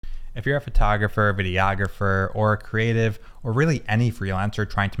If you're a photographer, videographer, or a creative, or really any freelancer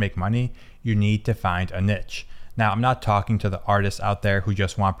trying to make money, you need to find a niche. Now, I'm not talking to the artists out there who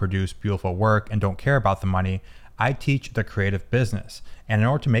just want to produce beautiful work and don't care about the money. I teach the creative business. And in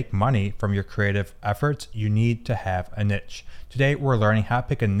order to make money from your creative efforts, you need to have a niche. Today, we're learning how to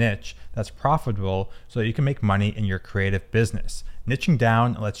pick a niche that's profitable so that you can make money in your creative business. Niching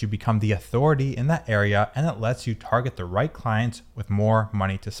down lets you become the authority in that area, and it lets you target the right clients with more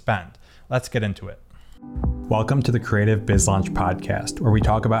money to spend. Let's get into it. Welcome to the Creative Biz Launch Podcast, where we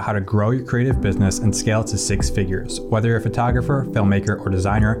talk about how to grow your creative business and scale it to 6 figures. Whether you're a photographer, filmmaker, or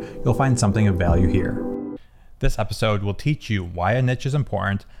designer, you'll find something of value here. This episode will teach you why a niche is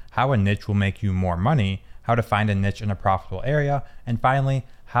important, how a niche will make you more money, how to find a niche in a profitable area, and finally,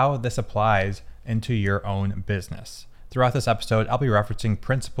 how this applies into your own business. Throughout this episode, I'll be referencing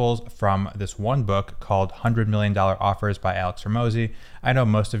principles from this one book called $100 Million Offers by Alex Hormozi. I know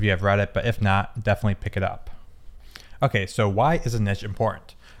most of you have read it, but if not, definitely pick it up. Okay, so why is a niche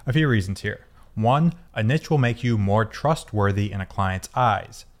important? A few reasons here. 1, a niche will make you more trustworthy in a client's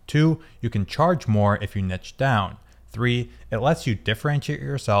eyes. 2, you can charge more if you niche down. 3, it lets you differentiate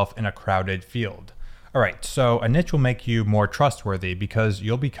yourself in a crowded field. All right, so a niche will make you more trustworthy because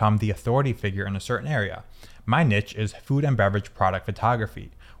you'll become the authority figure in a certain area. My niche is food and beverage product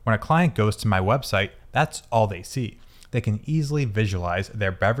photography. When a client goes to my website, that's all they see. They can easily visualize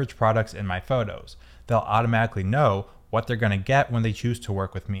their beverage products in my photos. They'll automatically know what they're going to get when they choose to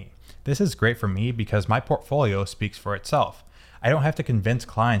work with me. This is great for me because my portfolio speaks for itself. I don't have to convince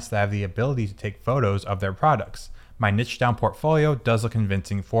clients that I have the ability to take photos of their products. My niche down portfolio does the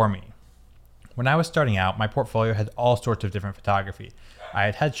convincing for me. When I was starting out, my portfolio had all sorts of different photography. I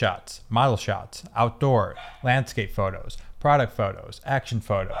had headshots, model shots, outdoor, landscape photos, product photos, action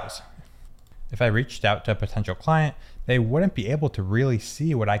photos. If I reached out to a potential client, they wouldn't be able to really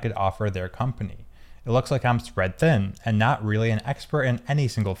see what I could offer their company. It looks like I'm spread thin and not really an expert in any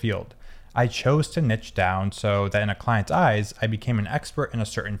single field. I chose to niche down so that in a client's eyes, I became an expert in a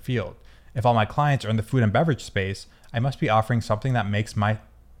certain field. If all my clients are in the food and beverage space, I must be offering something that makes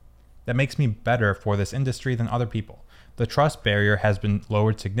me better for this industry than other people. The trust barrier has been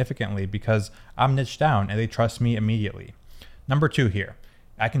lowered significantly because I'm niched down and they trust me immediately. Number 2 here,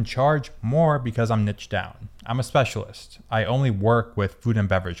 I can charge more because I'm niched down. I'm a specialist. I only work with food and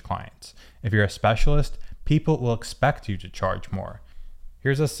beverage clients. If you're a specialist, people will expect you to charge more.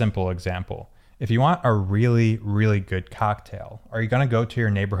 Here's a simple example. If you want a really, really good cocktail, are you going to go to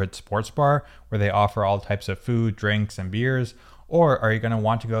your neighborhood sports bar where they offer all types of food, drinks, and beers? Or are you going to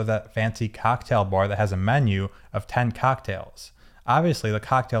want to go to that fancy cocktail bar that has a menu of 10 cocktails? Obviously, the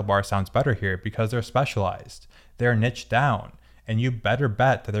cocktail bar sounds better here because they're specialized. They're niched down, and you better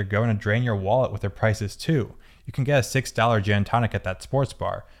bet that they're going to drain your wallet with their prices too. You can get a $6 gin and tonic at that sports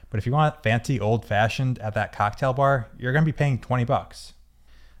bar, but if you want fancy old-fashioned at that cocktail bar, you're going to be paying $20.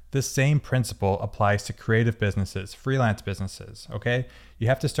 This same principle applies to creative businesses, freelance businesses, okay? You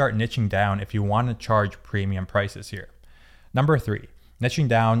have to start niching down if you want to charge premium prices here. Number 3, niching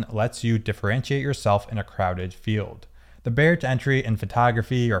down lets you differentiate yourself in a crowded field. The barrier to entry in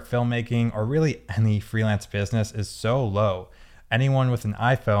photography or filmmaking or really any freelance business is so low. Anyone with an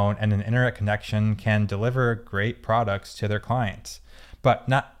iPhone and an internet connection can deliver great products to their clients. But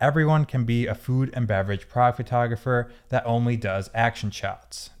not everyone can be a food and beverage product photographer that only does action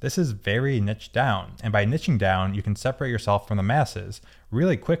shots. This is very niche down, and by niching down, you can separate yourself from the masses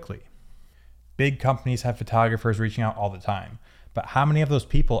really quickly. Big companies have photographers reaching out all the time, but how many of those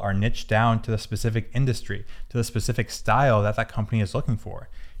people are niched down to the specific industry, to the specific style that company is looking for?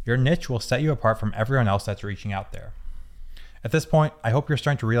 Your niche will set you apart from everyone else that's reaching out there. At this point, I hope you're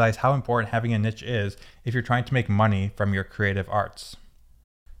starting to realize how important having a niche is if you're trying to make money from your creative arts.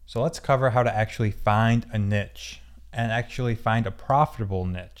 So let's cover how to actually find a niche and actually find a profitable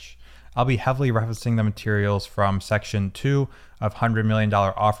niche. I'll be heavily referencing the materials from section 2 of $100 Million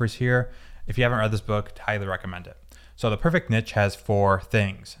Offers here. If you haven't read this book, I highly recommend it. So the perfect niche has 4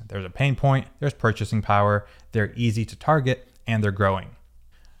 things. There's a pain point, there's purchasing power, they're easy to target, and they're growing.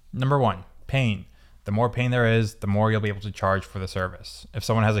 Number 1, pain. The more pain there is, the more you'll be able to charge for the service. If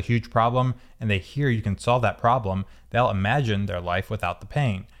someone has a huge problem and they hear you can solve that problem, they'll imagine their life without the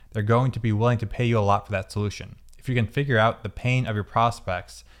pain. They're going to be willing to pay you a lot for that solution. If you can figure out the pain of your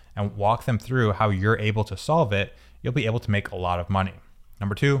prospects and walk them through how you're able to solve it, you'll be able to make a lot of money.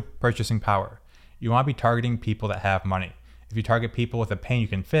 Number 2, purchasing power. You want to be targeting people that have money. If you target people with a pain you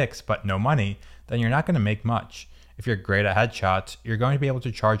can fix but no money, then you're not going to make much. If you're great at headshots, you're going to be able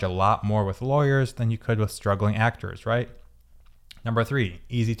to charge a lot more with lawyers than you could with struggling actors, right? Number 3,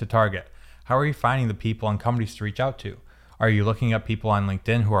 easy to target. How are you finding the people and companies to reach out to? Are you looking at people on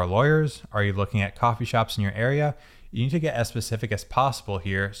LinkedIn who are lawyers? Are you looking at coffee shops in your area? You need to get as specific as possible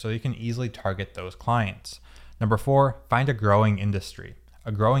here so you can easily target those clients. Number 4, find a growing industry.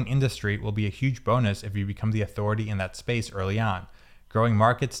 A growing industry will be a huge bonus if you become the authority in that space early on. Growing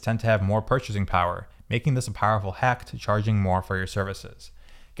markets tend to have more purchasing power, making this a powerful hack to charging more for your services.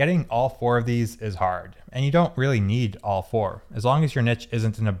 Getting all 4 of these is hard, and you don't really need all 4. As long as your niche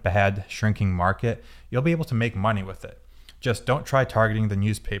isn't in a bad, shrinking market, you'll be able to make money with it. Just don't try targeting the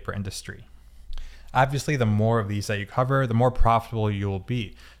newspaper industry. Obviously, the more of these that you cover, the more profitable you will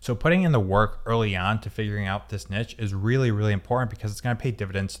be. So putting in the work early on to figuring out this niche is really, really important because it's going to pay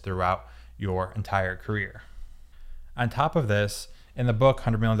dividends throughout your entire career. On top of this, in the book,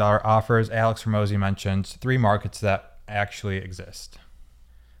 $100 Million Offers, Alex Hormozi mentions 3 markets that actually exist.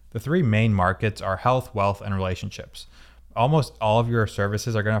 The 3 main markets are health, wealth, and relationships. Almost all of your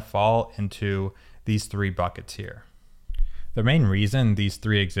services are going to fall into these 3 buckets here. The main reason these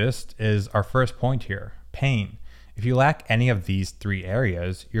 3 exist is our first point here, pain. If you lack any of these 3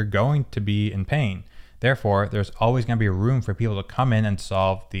 areas, you're going to be in pain. Therefore, there's always going to be room for people to come in and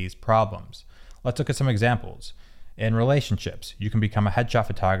solve these problems. Let's look at some examples. In relationships, you can become a headshot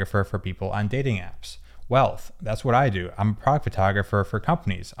photographer for people on dating apps. Wealth, that's what I do. I'm a product photographer for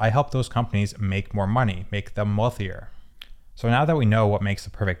companies. I help those companies make more money, make them wealthier. So now that we know what makes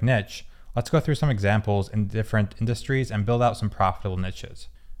the perfect niche, let's go through some examples in different industries and build out some profitable niches.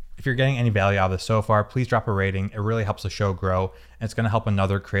 If you're getting any value out of this so far, please drop a rating. It really helps the show grow, and it's going to help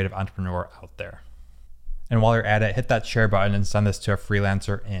another creative entrepreneur out there. And while you're at it, hit that share button and send this to a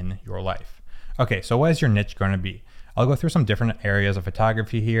freelancer in your life. Okay, so what is your niche going to be? I'll go through some different areas of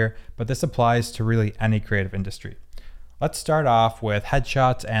photography here, but this applies to really any creative industry. Let's start off with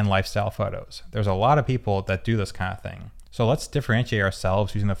headshots and lifestyle photos. There's a lot of people that do this kind of thing. So let's differentiate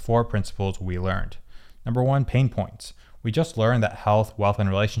ourselves using the 4 principles we learned. Number 1, pain points. We just learned that health, wealth, and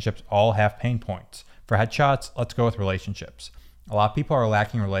relationships all have pain points. For headshots, let's go with relationships. A lot of people are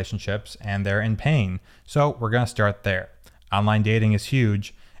lacking relationships and they're in pain, so we're going to start there. Online dating is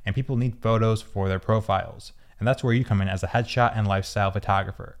huge, and people need photos for their profiles. And that's where you come in as a headshot and lifestyle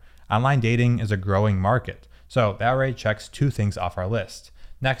photographer. Online dating is a growing market, so that already checks 2 things off our list.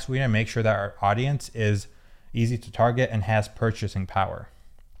 Next, we need to make sure that our audience is easy to target and has purchasing power.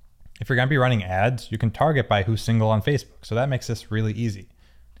 If you're going to be running ads, you can target by who's single on Facebook, so that makes this really easy.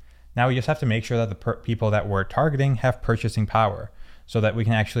 Now we just have to make sure that the people that we're targeting have purchasing power so that we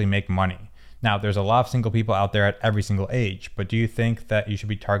can actually make money. Now, there's a lot of single people out there at every single age, but do you think that you should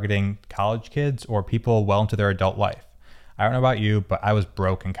be targeting college kids or people well into their adult life? I don't know about you, but I was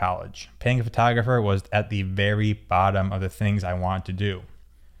broke in college. Paying a photographer was at the very bottom of the things I wanted to do.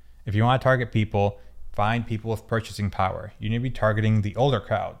 If you want to target people, find people with purchasing power. You need to be targeting the older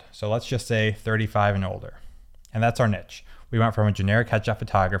crowd. So let's just say 35 and older. And that's our niche. We went from a generic headshot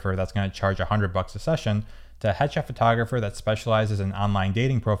photographer that's going to charge $100 a session to a headshot photographer that specializes in online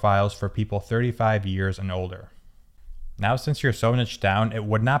dating profiles for people 35 years and older. Now, since you're so niched down, it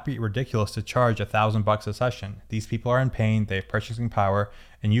would not be ridiculous to charge $1,000 a session. These people are in pain, they have purchasing power,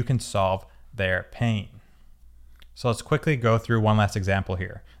 and you can solve their pain. So let's quickly go through one last example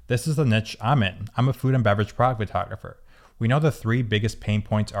here. This is the niche I'm in. I'm a food and beverage product photographer. We know the 3 biggest pain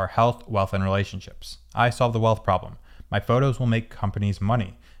points are health, wealth, and relationships. I solve the wealth problem. My photos will make companies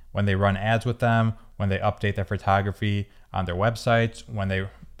money. When they run ads with them, when they update their photography on their websites, when they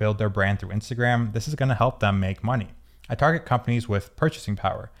build their brand through Instagram, this is going to help them make money. I target companies with purchasing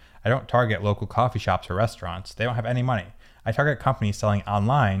power. I don't target local coffee shops or restaurants. They don't have any money. I target companies selling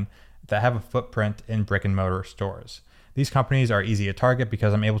online that have a footprint in brick and mortar stores. These companies are easy to target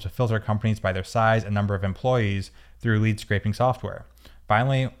because I'm able to filter companies by their size and number of employees through lead scraping software.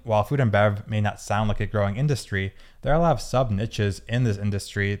 Finally, while food and bev may not sound like a growing industry, there are a lot of sub-niches in this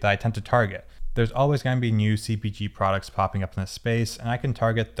industry that I tend to target. There's always going to be new CPG products popping up in this space, and I can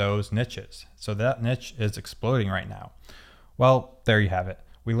target those niches. So that niche is exploding right now. Well, there you have it.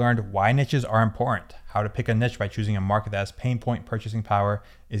 We learned why niches are important, how to pick a niche by choosing a market that has pain point purchasing power,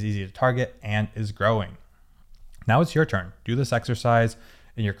 is easy to target, and is growing. Now it's your turn. Do this exercise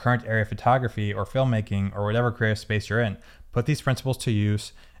in your current area of photography or filmmaking or whatever creative space you're in. Put these principles to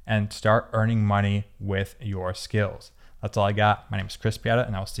use and start earning money with your skills. That's all I got. My name is Chris Piata,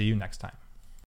 and I'll see you next time.